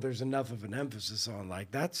 but I don't know if there's enough of an emphasis on, like,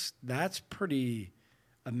 that's pretty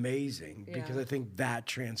amazing, because Yeah. I think that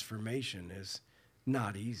transformation is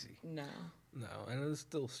not easy. No. No, and there's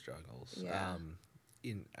still struggles. Yeah.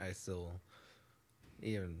 I still,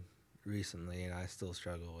 even recently, I still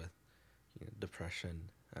struggle with depression.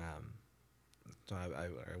 So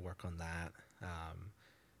I work on that.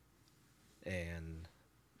 And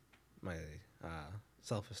my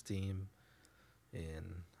self-esteem, and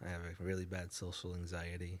I have a really bad social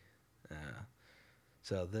anxiety.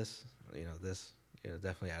 So this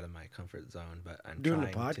definitely out of my comfort zone, but I'm Doing the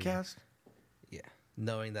trying to- podcast? yeah,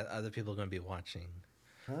 knowing that other people are going to be watching.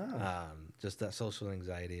 Just that social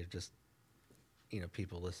anxiety of just,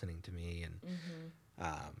 people listening to me, and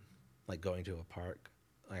like going to a park.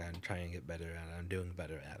 Like, I'm trying to get better at it. I'm doing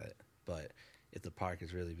better at it. But if the park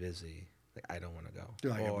is really busy, like, I don't want to go.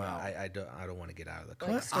 You're like, or I'm out. I don't want to get out of the car.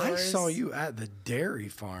 Like I stores. saw you at the dairy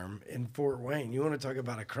farm in Fort Wayne. You want to talk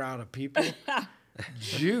about a crowd of people?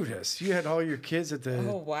 Judas, you had all your kids at the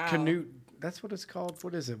Oh, wow. Canute. That's what it's called.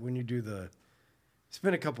 What is it when you do the? It's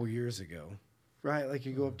been a couple years ago, right? Like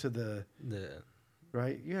you go up to the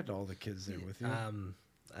right. You had all the kids there with you.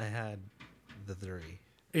 I had the 3.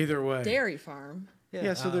 Either way, Dairy farm.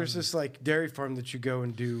 Yeah. So there's this like dairy farm that you go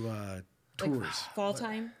and do tours. Like fall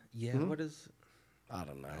time. Yeah, Hmm? what is? I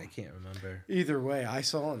don't know. I can't remember. Either way, I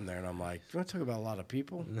saw him there, and I'm like, you want to talk about a lot of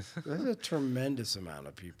people? That's a tremendous amount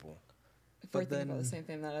of people. If we're But thinking about the then- same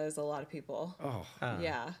thing, that is a lot of people. Oh,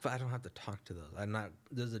 Yeah. But I don't have to talk to those. I'm not.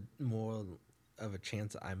 There's a more of a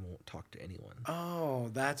chance that I won't talk to anyone. oh,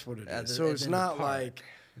 that's what it Other is. So it's than the not park. like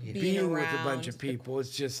Yeah. being with a bunch around of people. It's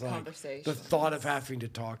just like the conversations. thought of having to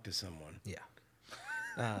talk to someone. Yeah.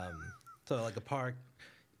 So like a park,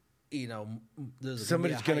 there's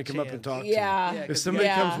Somebody's going to come up and talk Yeah. to you. If 'cause somebody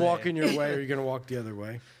yeah. comes walking your way, are you going to walk the other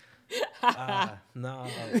way? No,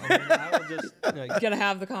 I will just Gotta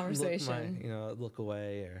have the look conversation. look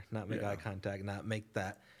away or not make eye contact, not make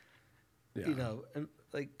that Yeah.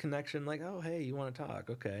 like connection. Like, oh hey, you want to talk?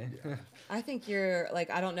 Okay. I think you're like,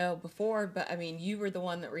 I don't know before, but I mean, you were the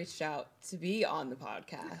one that reached out to be on the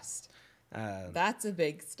podcast. That's a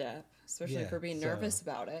big step, especially yeah, for being so- nervous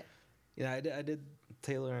about it. Yeah, I did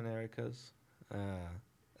Taylor and Erica's,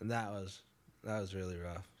 and that was really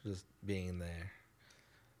rough, just being there.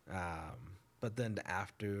 But then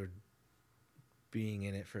after being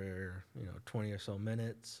in it for 20 or so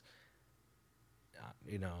minutes,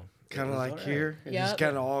 it Kind of was like all right. here. It just Yep.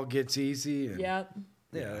 kind of all gets easy. And, Yep.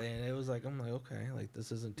 Yeah, and it was like, I'm like, okay, like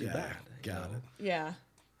this isn't too Yeah, bad. got it. Yeah.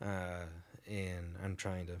 And I'm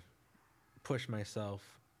trying to push myself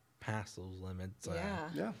past those limits. Yeah.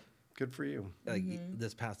 Yeah. Good for you. Like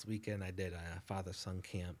this past weekend, I did a father-son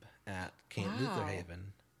camp at Camp Wow. Luther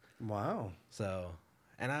Haven. Wow. So,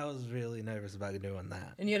 and I was really nervous about doing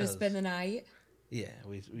that. And you had to 'cause- spend the night? Yeah,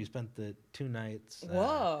 we spent the 2 nights.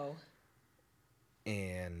 Whoa.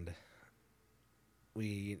 And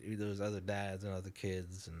there was other dads and other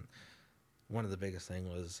kids, and one of the biggest thing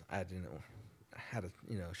was I had to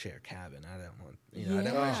share a cabin. I didn't want I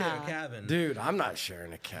didn't want to share a Yeah. cabin. Dude, I'm not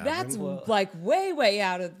sharing a cabin. That's Well- like way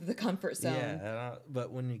out of the comfort zone. Yeah,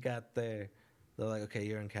 but when you got there, they're like, okay,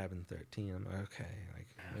 you're in cabin 13. I'm like,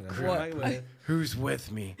 okay, What? Who's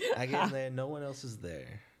with me? I get in there, no one else is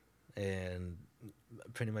there, and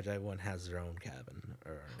pretty much everyone has their own cabin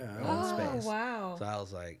or their own Oh, space. wow. So I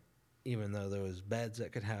was like, even though there was beds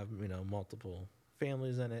that could have multiple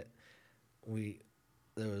families in it,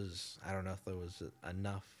 there was, I don't know if there was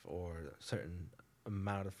enough or a certain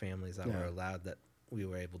amount of families that Yeah. were allowed that we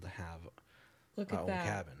were able to have Look our at own that.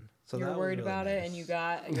 cabin. So You're that was worried really about it, nice. and you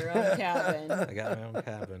got your own cabin. I got my own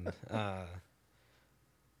cabin.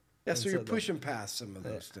 Yeah, And so you're that- pushing past some of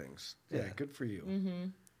those things. Yeah, good for you. Mm-hmm.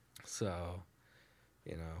 So,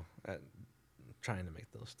 trying to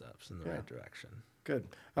make those steps in the right direction. Good.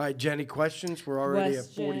 All right, Jenny, questions? We're already at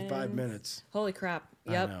 45 Questions. minutes. Holy crap.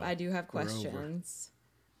 I Yep, know. I do have We're over. questions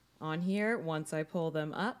on here once I pull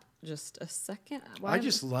them up. Just a second. I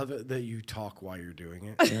just love it that you talk while you're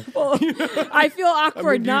doing it. Well, I feel I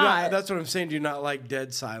awkward mean, do you not. that's what I'm saying. Do you not like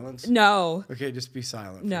dead silence? No. Okay, just be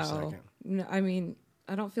silent for a No. second. No. I mean,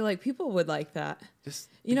 I don't feel like people would like that. Just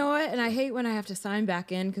You know what? And I hate when I have to sign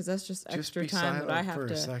back in because that's just just extra be time silent that I have for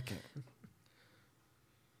to. a second.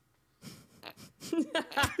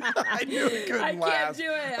 I knew it couldn't I can't last. do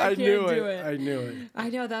it. I I can't knew do it. it. I knew it. I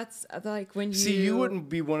know that's like when you See, you wouldn't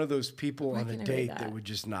be one of those people Why on a can't I read date that that? would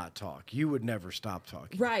just not talk. You would never stop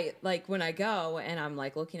talking. right. Like when I go and I'm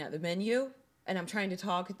like looking at the menu and I'm trying to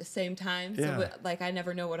talk at the same time. Yeah. So like I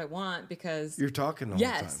never know what I want because You're talking the whole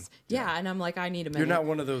time. yes, yeah. And I'm like I need a minute. You're not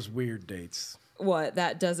one of those weird dates. What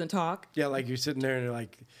that doesn't talk. Yeah, like you're sitting there and you're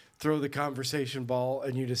like throw the conversation ball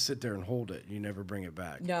and you just sit there and hold it. You never bring it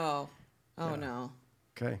back. No. Oh no.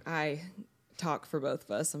 Okay. I talk for both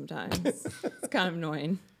of us sometimes. It's kind of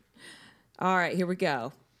annoying. All right, here we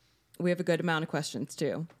go. We have a good amount of questions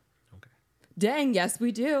too. Okay. Dang, yes,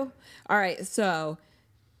 we do. All right, so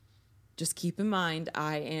just keep in mind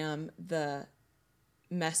I am the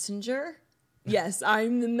messenger. Yes,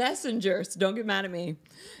 I'm the messenger, so don't get mad at me.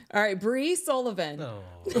 All right, Bree Sullivan. No.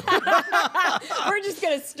 We're just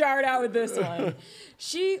going to start out with this one.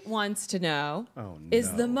 She wants to know, Oh,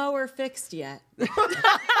 is no. the mower fixed yet?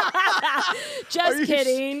 Just you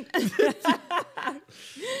kidding.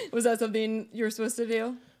 Was that something you were supposed to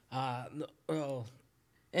do? No, well,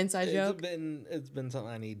 Inside joke? it's been something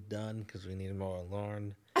I need done because we need more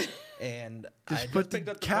lawn. And I Just put picked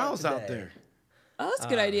the up the part cows out today. there. Oh, that's a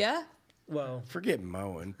good idea. Well, Forget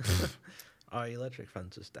mowing. our electric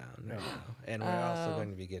fence is down right now, and we're also going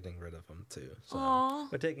to be getting rid of them too. So Aw.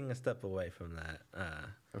 we're taking a step away from that.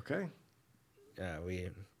 Okay. We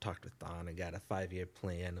talked with Don and got a 5-year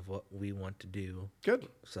plan of what we want to do. Good.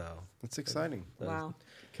 So That's exciting. Wow.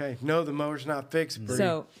 Okay. No, the mower's not fixed, Bree.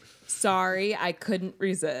 So, sorry, I couldn't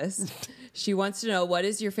resist. She wants to know, what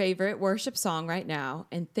is your favorite worship song right now?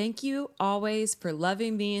 And thank you always for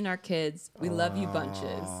loving me and our kids. We love you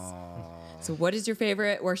bunches. So, what is your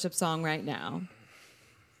favorite worship song right now?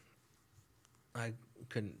 I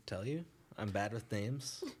couldn't tell you. I'm bad with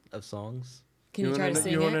names of songs. Can you try to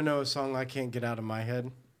sing You want to it know a song I can't get out of my head?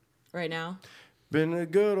 right now? Been a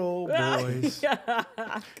good old boys,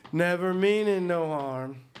 never meaning no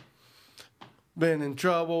harm. Been in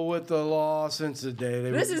trouble with the law since the day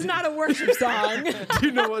they. This is not a worship song. Do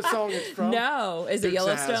you know what song it's from? No. Is it Dukes of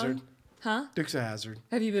Yellowstone? Hazzard. Huh? Dukes of Hazzard.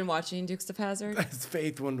 Have you been watching Dukes of Hazzard?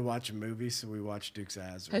 Faith wanted to watch a movie, so we watched Dukes of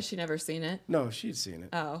Hazzard. Has she never seen it? No, she'd seen it.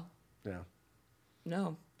 Oh, Yeah.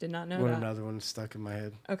 no. Did not know When that. another one stuck in my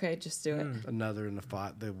head. Okay, just do it. Another in the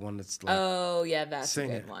fire. The one that's like. Oh, yeah, that's Sing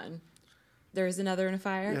a good it. one. There is another in a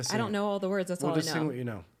fire? Yeah, I sing don't it. know all the words. That's Well, all I just sing know. what you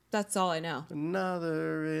know. That's all I know.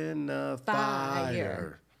 Another in the Fire.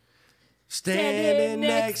 fire. Standing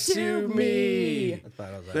next to me. I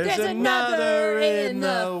thought I was like, There's another in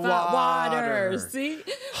the water. See?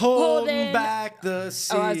 Holding back the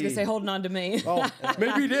sea. Oh, I was going to say holding on to me. Oh,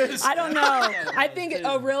 maybe it is. I don't know. I think,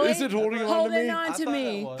 oh, really? Is it holding on to Holding me? on I to thought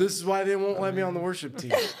me. it was. This is why they won't let me on the worship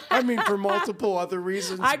team. I mean, for multiple other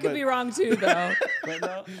reasons. I could but- be wrong too, though. But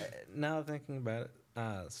no, now thinking about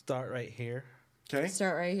it, start right here. Okay.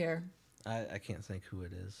 Start right here. I can't think who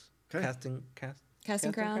it is. Okay.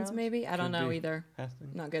 Casting Crowns, maybe? I don't Could know be. either. Casting.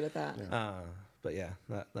 Not good at that. But yeah,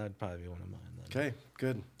 that'd probably be one of mine then. Okay.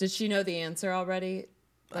 Good. Did she know the answer already?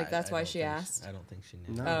 Like, that's I why don't she think asked? I don't think she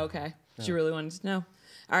knew. No. Oh, okay. She really wanted to know.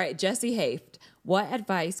 All right, Jesse Haft. What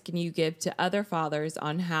advice can you give to other fathers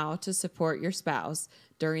on how to support your spouse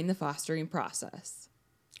during the fostering process?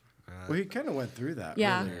 Well, he kind of went through that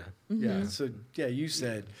Yeah. earlier. Yeah. So, yeah, you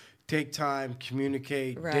said take time,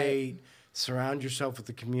 communicate, Right. date, surround yourself with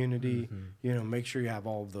the community. You know, make sure you have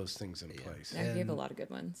all of those things in place. I gave a And- lot of good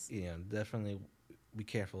ones. Definitely be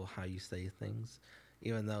careful how you say things,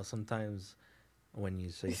 even though sometimes when you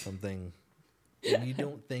say something and you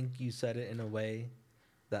don't think you said it in a way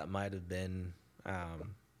that might have been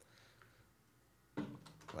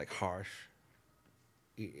like harsh,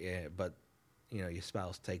 yeah, but your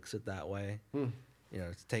spouse takes it that way.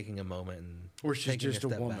 It's taking a moment and Or she's taking just a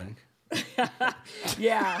step woman. back.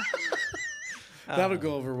 Yeah, That'll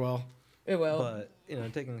go over well. it will.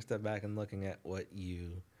 But taking a step back and looking at what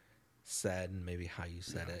you said and maybe how you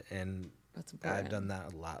said it, and That's important. I've done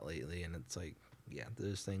that a lot lately, and it's like,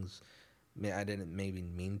 there's things I didn't maybe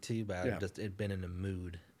mean to, but Yeah. I've just been in a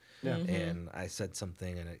mood, Yeah. And I said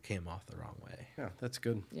something and it came off the wrong way. Yeah, that's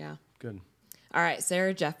good. Yeah. Good. All right,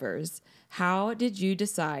 Sarah Jeffers. How did you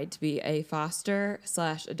decide to be a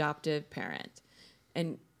foster/adoptive parent?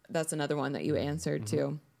 And that's another one that you answered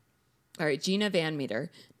too. All right, Gina Van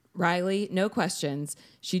Meter. Riley, no questions.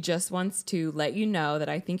 She just wants to let you know that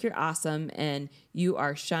I think you're awesome and you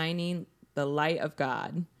are shining the light of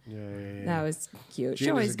God. Yeah. That was cute. She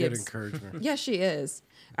Gina's always a good gives encouragement. Yes, she is.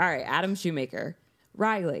 All right, Adam Shoemaker.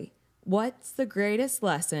 Riley, what's the greatest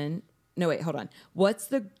lesson? No, wait, hold on. What's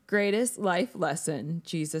the greatest life lesson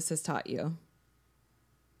Jesus has taught you?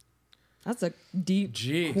 That's a deep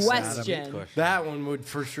Jeez, question. Adam. That one would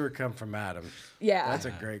for sure come from Adam. Yeah. That's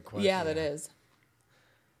a great question. Yeah, that is.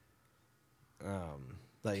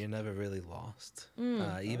 That you're never really lost.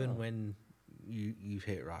 Even when you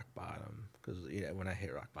hit rock bottom. Because when I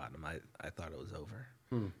hit rock bottom, I thought it was over.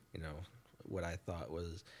 You know, what I thought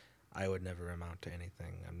was I would never amount to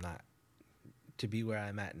anything. I'm not, to be where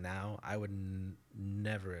I'm at now, I would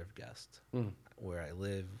never have guessed where I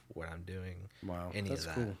live, what I'm doing, Wow, any that's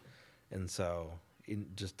of that. cool. And so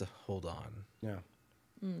just to hold on Yeah.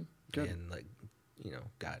 Good. and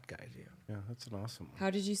God guide you. Yeah, that's an awesome one. How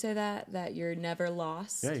did you say that? That you're never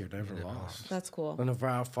lost? Yeah, you're never lost. That's cool. No matter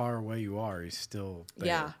how far away you are, he's still there.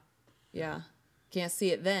 Yeah. Yeah. Can't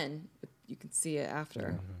see it then, but you can see it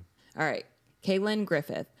after. All right. Kaylin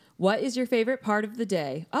Griffith. What is your favorite part of the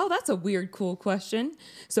day? Oh, that's a weird, cool question.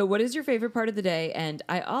 So what is your favorite part of the day? And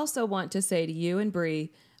I also want to say to you and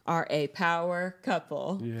Bree are a power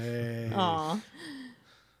couple. Yay. Aw.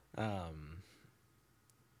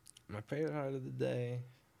 My favorite part of the day,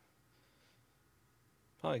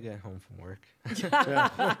 probably getting home from work.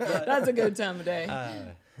 That's a good time of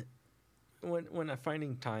day. When I'm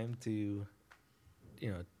finding time to,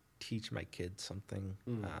 teach my kids something,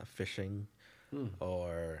 fishing,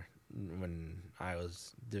 or when I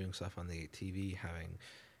was doing stuff on the TV, having,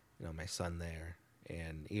 my son there,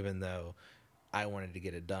 and even though I wanted to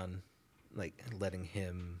get it done, like letting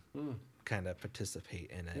him kind of participate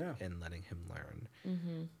in it and letting him learn,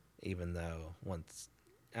 even though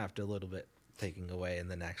after a little bit taking away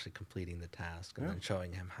and then actually completing the task and then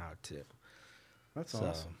showing him how to. That's So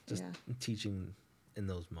awesome. just teaching in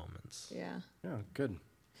those moments. Yeah. Yeah, good.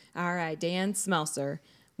 All right, Dan Smelser.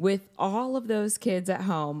 With all of those kids at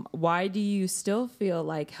home, why do you still feel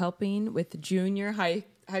like helping with junior high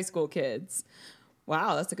school kids?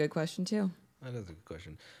 Wow, that's a good question too. That is a good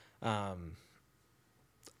question.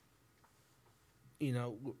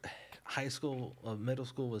 High school, middle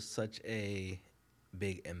school was such a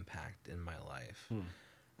big impact in my life.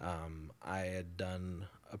 I had done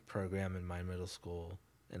a program in my middle school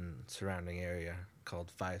and surrounding area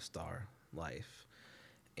called 5-Star Life.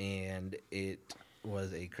 And it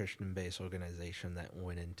was a Christian-based organization that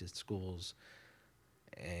went into schools,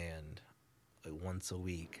 and once a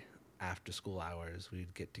week after school hours,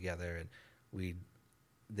 we'd get together and they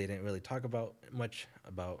didn't really talk about much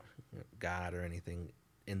about God or anything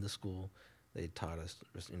in the school. They taught us,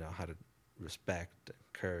 how to respect,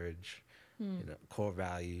 courage, core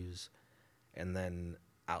values. And then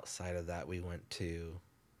outside of that, we went to,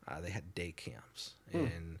 they had day camps.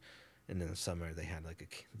 And in the summer, they had like a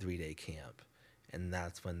 3-day camp. And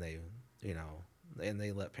that's when they, and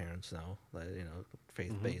they let parents know that,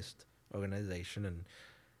 faith-based organization. And,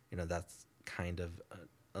 that's kind of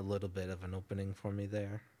a little bit of an opening for me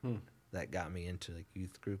there. That got me into like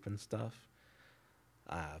youth group and stuff.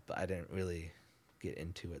 But I didn't really get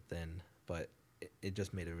into it then. But it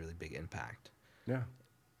just made a really big impact. Yeah.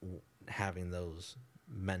 Having those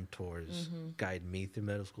mentors guide me through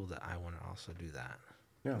middle school, that I want to also do that.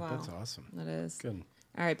 Yeah, Wow. that's awesome. That is. Good.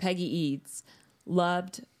 All right, Peggy Eads.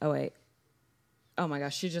 Loved. Oh, wait. Oh, my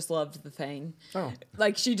gosh. She just loved the thing. Oh.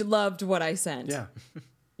 Like, she loved what I sent. Yeah.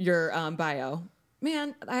 Your bio.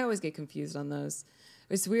 Man, I always get confused on those.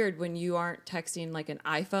 It's weird when you aren't texting like an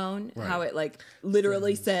iPhone, how it like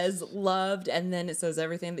literally says loved and then it says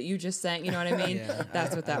everything that you just sent. You know what I mean? Yeah,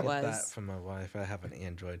 That's what that I get was. that from my wife. I have an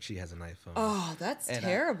Android. She has an iPhone. Oh, that's And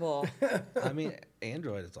terrible. I mean,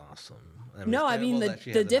 Android is awesome. No, it's I mean terrible that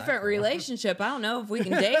she the has an different iPhone. relationship. I don't know if we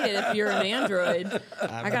can date it if you're an Android.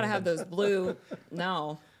 I gotta have those blue.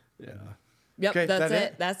 No. Yeah. Yep, Okay, that's that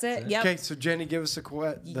it. it? That's it. Yep. Okay, so Jenny, give us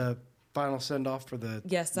the final send off for the.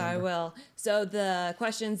 Yes, I will. So the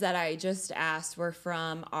questions that I just asked were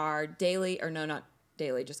from our daily, or no, not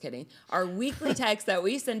daily, just kidding, our weekly text that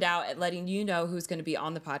we send out at letting you know who's going to be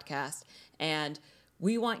on the podcast. And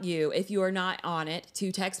we want you, if you are not on it,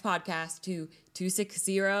 to text podcast to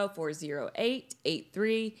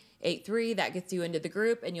 260-408-8383. That gets you into the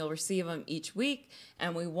group and you'll receive them each week.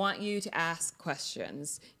 And we want you to ask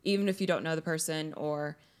questions, even if you don't know the person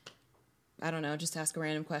or I don't know, just ask a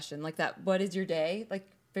random question like that. What is your day? Like,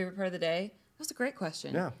 favorite part of the day? That's a great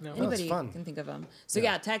question. Yeah. No, Anybody it's fun. can think of them. So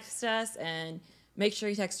yeah, text us and make sure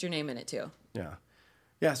you text your name in it too. Yeah.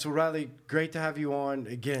 Yeah. So Riley, great to have you on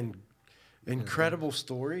again. Incredible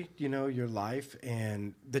story, your life,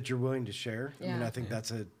 and that you're willing to share. I mean, I think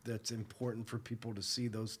that's important for people to see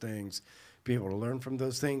those things, be able to learn from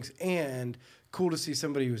those things, and cool to see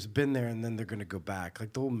somebody who's been there and then they're going to go back.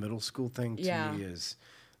 Like the whole middle school thing to me is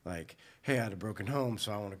like, hey, I had a broken home,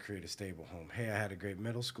 so I want to create a stable home. Hey, I had a great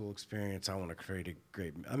middle school experience, I want to create a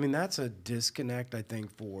great. I mean, that's a disconnect, I think,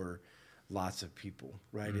 for lots of people,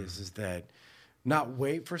 right? Is that not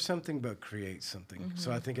wait for something, but create something.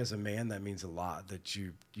 So I think as a man, that means a lot, that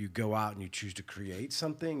you go out and you choose to create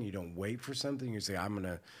something. You don't wait for something. You say, I'm going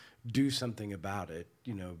to do something about it,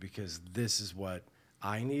 because this is what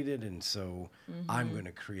I needed. And so I'm going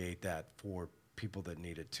to create that for people that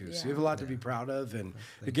need it too. Yeah. So you have a lot to be proud of. And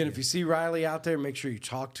again, if you see Riley out there, make sure you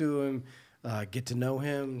talk to him, get to know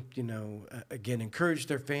him, again, encourage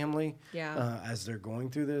their family as they're going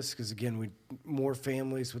through this. Because again, more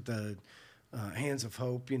families with the Hands of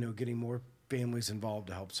Hope, getting more families involved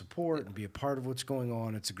to help support and be a part of what's going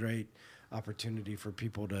on. It's a great opportunity for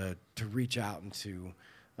people to reach out and to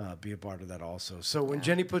be a part of that also. So when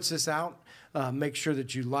Jenny puts this out, make sure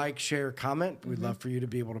that you like, share, comment. We'd love for you to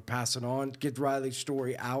be able to pass it on, get Riley's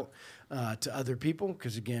story out to other people,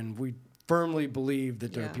 because again, we firmly believe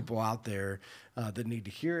that there are people out there that need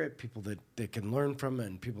to hear it, people that can learn from it,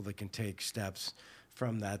 and people that can take steps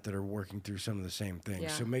from that are working through some of the same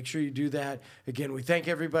things. So make sure you do that. Again, we thank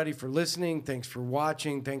everybody for listening. Thanks for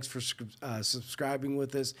watching. Thanks for subscribing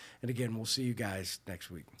with us. And again, we'll see you guys next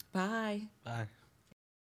week. Bye. Bye.